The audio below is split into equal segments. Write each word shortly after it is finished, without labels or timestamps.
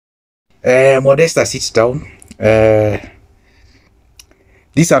Modesta, sit down.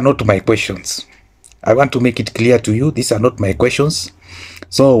 These are not my questions. I want to make it clear to you. These are not my questions.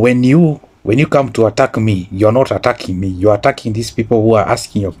 So when you come to attack me, you're not attacking me. You're attacking these people who are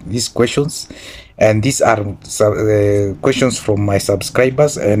asking you these questions, and these are questions from my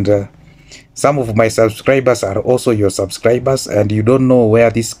subscribers, and some of my subscribers are also your subscribers, and you don't know where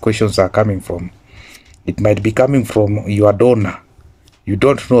these questions are coming from. It might be coming from your donor. You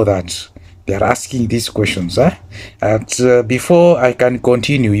don't know that they are asking these questions, huh? And before I can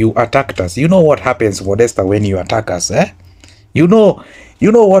continue, you attacked us. You know what happens, Modesta, when you attack us, eh? You know,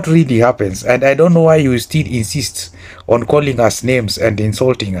 you know what really happens, and I don't know why you still insist on calling us names and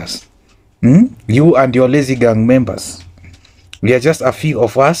insulting us. You and your lazy gang members. We are just a few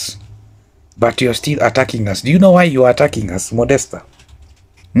of us, but you're still attacking us. Do you know why you are attacking us, Modesta?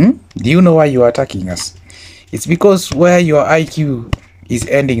 Do you know why you are attacking us? It's because where your IQ is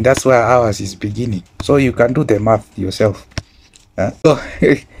ending, that's where ours is beginning. So you can do the math yourself. So,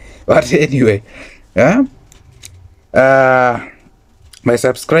 but anyway, huh? My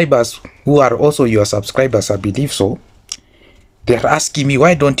subscribers, who are also your subscribers, I believe so, they're asking me,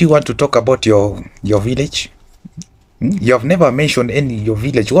 why don't you want to talk about your village? You have never mentioned any your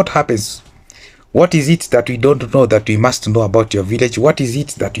village. What happens? What is it that we don't know that we must know about your village? What is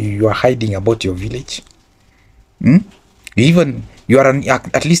it that you are hiding about your village? Even you are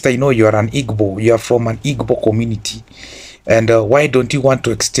at least I know you are an Igbo. You are from an Igbo community. And why don't you want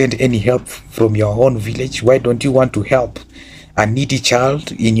to extend any help from your own village? Why don't you want to help a needy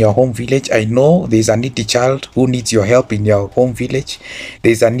child in your home village? I know there's a needy child who needs your help in your home village.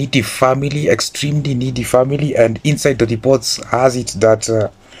 There's a needy family, extremely needy family, and inside the reports has it that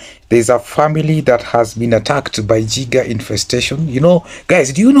there's a family that has been attacked by Giga infestation. You know,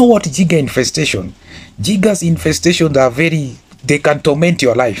 guys, do you know what Giga infestation? Giga's infestations are they can torment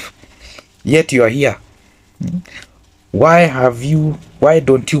your life. Yet you are here. Why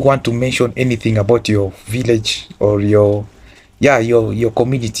don't you want to mention anything about your village or your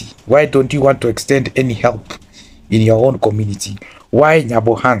community? Why don't you want to extend any help in your own community? Why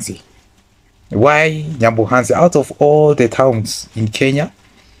Nyabohanse? Why Nyabohanse? Out of all the towns in Kenya,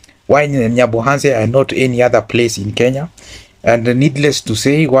 why Nyabohanse and not any other place in Kenya? And needless to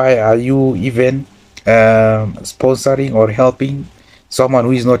say, why are you even sponsoring or helping someone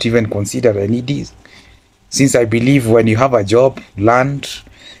who is not even considered a needy? Since I believe when you have a job, land,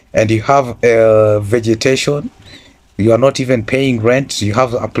 and you have vegetation, you are not even paying rent, you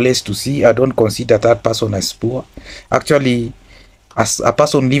have a place to see, I don't consider that person as poor. Actually, as a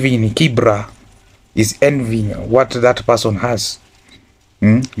person living in Kibra is envying what that person has.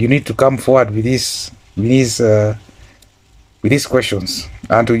 You need to come forward with these questions.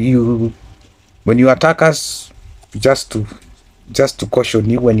 And when you attack us, just to caution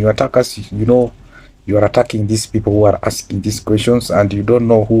you, when you attack us, you know you are attacking these people who are asking these questions, and you don't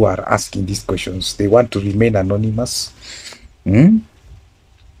know who are asking these questions. They want to remain anonymous. You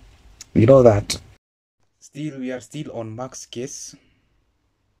know that. Still, we are still on Mark's case.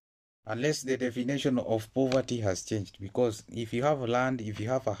 Unless the definition of poverty has changed. Because if you have land, if you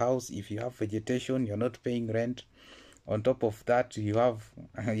have a house, if you have vegetation, you're not paying rent. On top of that, you are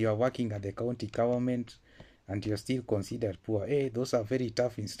working at the county government, and you're still considered poor. Hey, those are very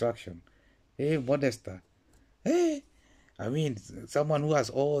tough instructions. Hey, Modesta. Hey, I mean, someone who has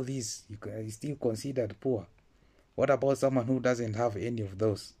all these is still considered poor. What about someone who doesn't have any of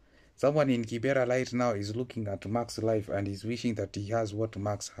those? Someone in Kibera right now is looking at Mark's life and is wishing that he has what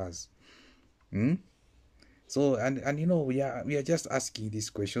Max has. So, and you know, we are just asking these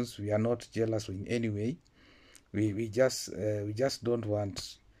questions. We are not jealous in any way. We just don't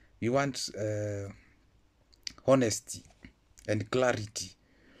want. We want honesty and clarity.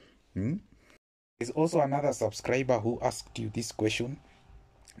 There's also another subscriber who asked you this question,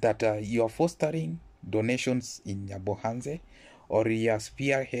 that you are fostering donations in Nyabohanse, or you are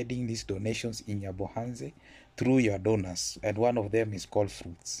spearheading these donations in Nyabohanse through your donors, and one of them is called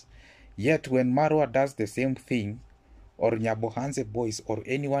Fruits. Yet when Marwa does the same thing, or Nyabohanse boys, or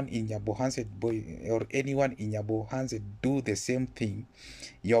anyone in Nyabohanse do the same thing,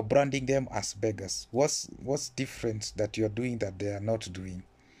 you're branding them as beggars. What's different that you're doing that they are not doing?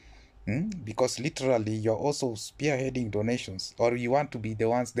 Because literally you're also spearheading donations, or you want to be the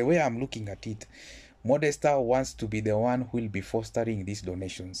ones. The way I'm looking at it, Modesta wants to be the one who will be fostering these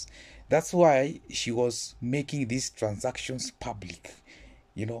donations. That's why she was making these transactions public,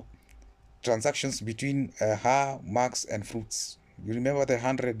 you know, transactions between her, Max, and Fruits. You remember the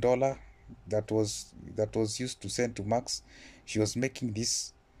 $100 that was used to send to Max? She was making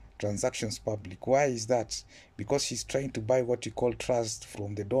these transactions public. Why is that? Because she's trying to buy what you call trust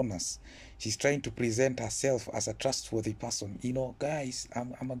from the donors. She's trying to present herself as a trustworthy person. You know, guys,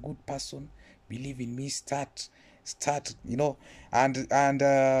 I'm a good person. Believe in me. Start, you know. And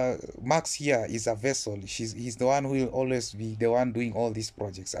Max here is a vessel. He's the one who will always be the one doing all these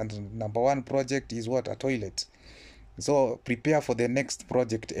projects. And number one project is what? A toilet. So prepare for the next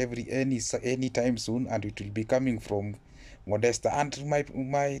project any time soon, and it will be coming from Modesta. And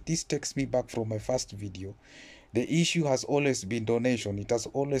this takes me back from my first video. The issue has always been donation. It has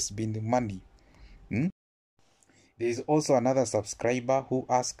always been the money. There is also another subscriber who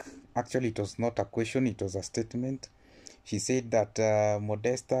asked, actually it was not a question, it was a statement. She said that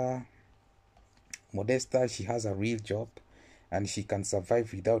Modesta, she has a real job and she can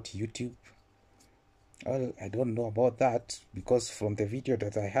survive without YouTube. Well, I don't know about that, because from the video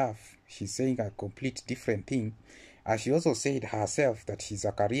that I have, she's saying a complete different thing. And she also said herself that she's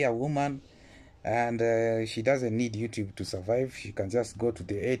a career woman and she doesn't need YouTube to survive. She can just go to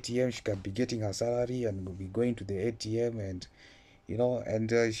the ATM, she can be getting her salary and will be going to the ATM, and you know,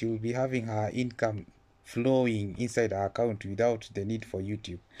 and she will be having her income flowing inside her account without the need for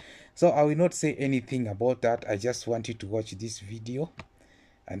YouTube. So I will not say anything about that. I just want you to watch this video,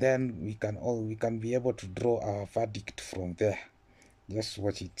 and then we can be able to draw our verdict from there. Just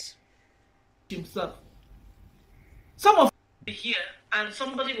watch it. Himself. Some of you here, and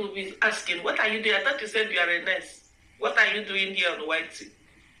somebody will be asking, what are you doing? I thought you said you are a nurse. What are you doing here on White Sea?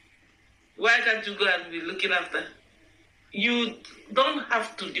 Why can't you go and be looking after? You don't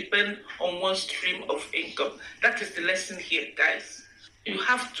have to depend on one stream of income. That is the lesson here, guys. You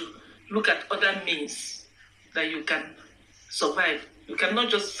have to look at other means that you can survive. You cannot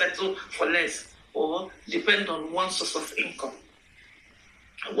just settle for less or depend on one source of income.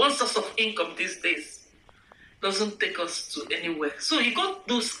 One source of income these days doesn't take us to anywhere. So you got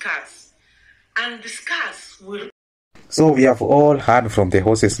those scars, and the scars will. So we have all heard from the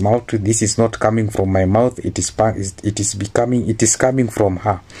horse's mouth. This is not coming from my mouth. It is coming from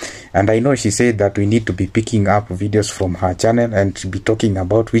her. And I know she said that we need to be picking up videos from her channel and be talking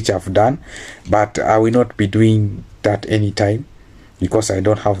about, which I've done, but I will not be doing that anytime because I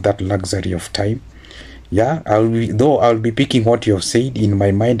don't have that luxury of time. Yeah, I'll be picking what you have said in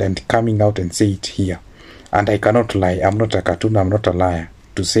my mind and coming out and say it here. And I cannot lie. I'm not a cartoon. I'm not a liar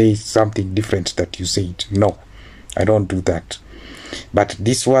to say something different that you said. No, I don't do that. But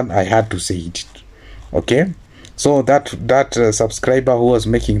this one, I had to say it. Okay? So that subscriber who was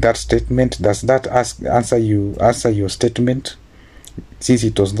making that statement, does that answer your statement? Since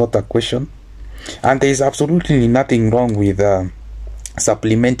it was not a question. And there is absolutely nothing wrong with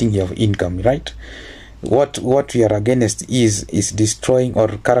supplementing your income, right? What we are against is destroying or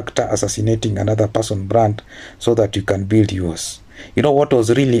character assassinating another person's brand so that you can build yours. You know what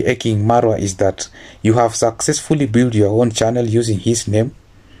was really aching Marwa is that you have successfully built your own channel using his name.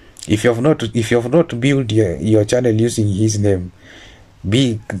 If you have not built your channel using his name,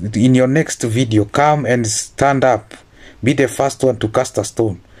 be in your next video, come and stand up, be the first one to cast a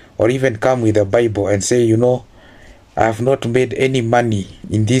stone, or even come with a Bible and say, you know, I have not made any money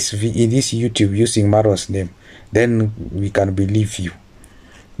in this YouTube using Marwa's name. Then we can believe you.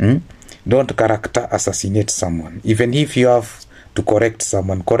 Don't character assassinate someone. Even if you have to correct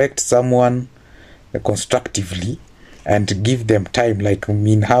someone constructively and give them time, like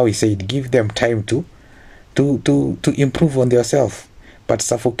how he said, give them time to improve on themselves. But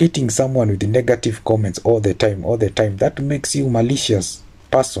suffocating someone with negative comments all the time, that makes you malicious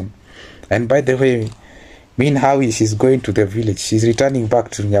person. And by the way, how she's going to the village. She's returning back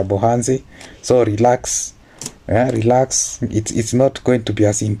to Nyabohanze. So relax. Relax. It's not going to be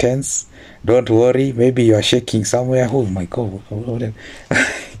as intense. Don't worry. Maybe you are shaking somewhere. Oh my God.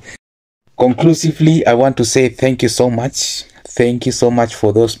 Conclusively, I want to say thank you so much. Thank you so much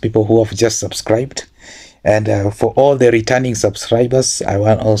for those people who have just subscribed. And for all the returning subscribers, I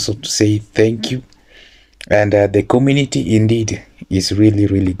want also to say thank you. And the community indeed is really,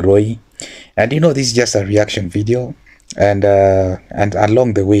 really growing. And you know, this is just a reaction video, and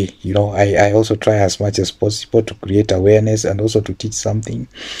along the way, you know, I also try as much as possible to create awareness and also to teach something.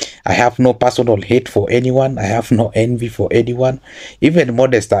 I have no personal hate for anyone. I have no envy for anyone. Even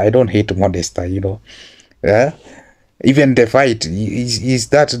Modesta, I don't hate Modesta, you know. Even the fight is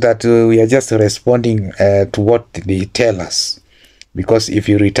that we are just responding to what they tell us. Because if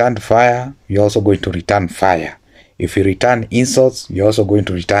you return fire, you're also going to return fire. If you return insults, you're also going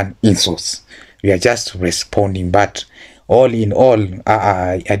to return insults. We are just responding. But all in all,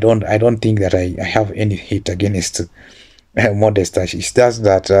 I don't think that I have any hate against Modesta. It's just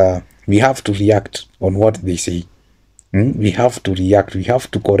that we have to react on what they say. We have to react. We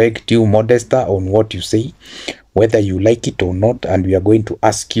have to correct you, Modesta, on what you say, whether you like it or not, and we are going to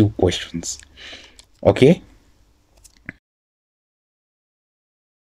ask you questions. Okay?